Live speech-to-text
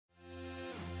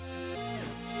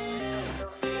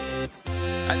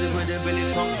just put the Billy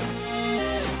tongue.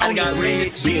 I done got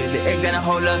rich, yeah. The egg that I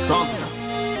hold up strong.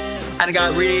 I done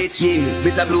got rich, yeah.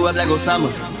 Bitch, I blew up like Osama.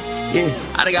 Yeah,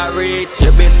 I done got rich. Yeah,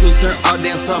 been two turn all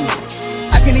damn summer.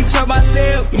 I can't even trust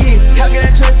myself, yeah. How can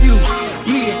I trust you?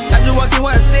 Yeah, I just walk in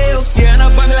what I sell. Yeah, and I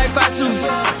buy me like 5 shoes.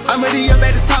 I'm ready up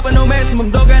at the top of no maximum,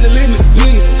 don't got the limit.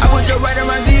 Yeah, I put your right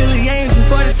around Gilly, ain't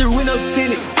 43 window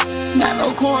tinted. Not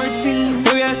no quarantine.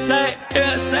 We outside,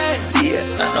 yeah.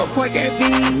 Not no pork and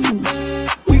beans.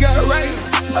 We got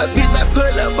rights. My bitch might pull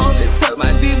up on it, suck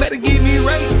my dick, better give me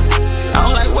right. I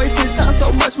don't like wasting time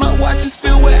so much, my watch is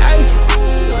filled with ice.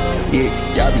 Yeah,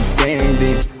 y'all be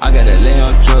standing. I gotta lay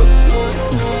on truck.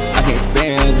 I can't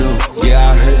stand them.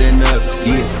 Yeah, I heard enough.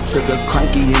 Yeah, trigger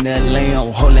cranky in that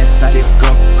lamb, whole inside this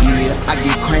skunk. Yeah, I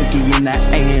get cranky in that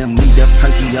AM, need the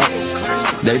perky up.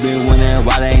 They been winning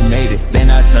while they ain't made it,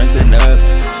 then I turned it up.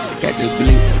 Got the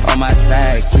bleep on my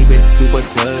side, keep it super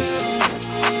tough.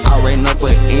 I ran up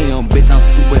with M, bitch, I'm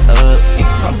super up.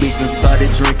 My bitch done started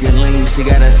drinking lean, she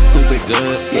got a stupid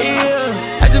gut.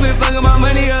 Yeah, I just been fucking my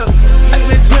money up. I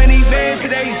spent 20 bands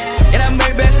today, and I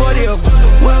made back 40 of them.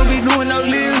 We don't be doing no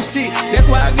little shit, that's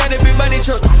why I got everybody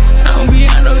truck. I don't be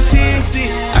on no chill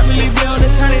shit, I really be on the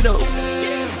turn it up.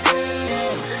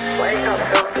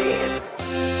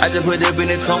 I just put up in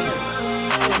the tongue.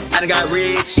 I done got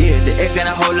rich, yeah. The egg that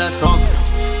I hold up strong.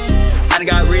 I done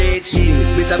got rich, yeah.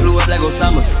 Bitch, I blew up like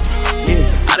Osama. Yeah,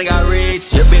 I done got rich.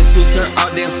 Yeah, been two turn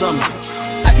all damn summer.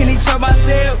 I can't even trust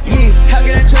myself, yeah. How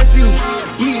can I trust you?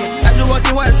 Yeah, I just walk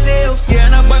in what I sell. Yeah,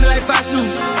 and I buy me like 5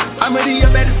 shoes. I'm ready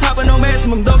up at the top of no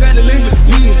maximum, don't got the limit.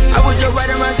 Yeah, I put your right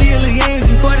around Gilly, ain't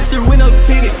 43 window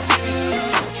tinted.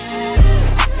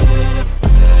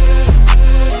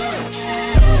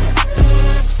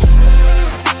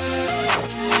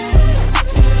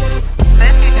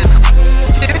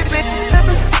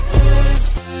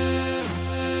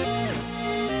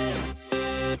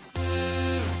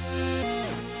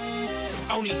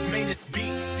 Only made this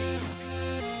beat.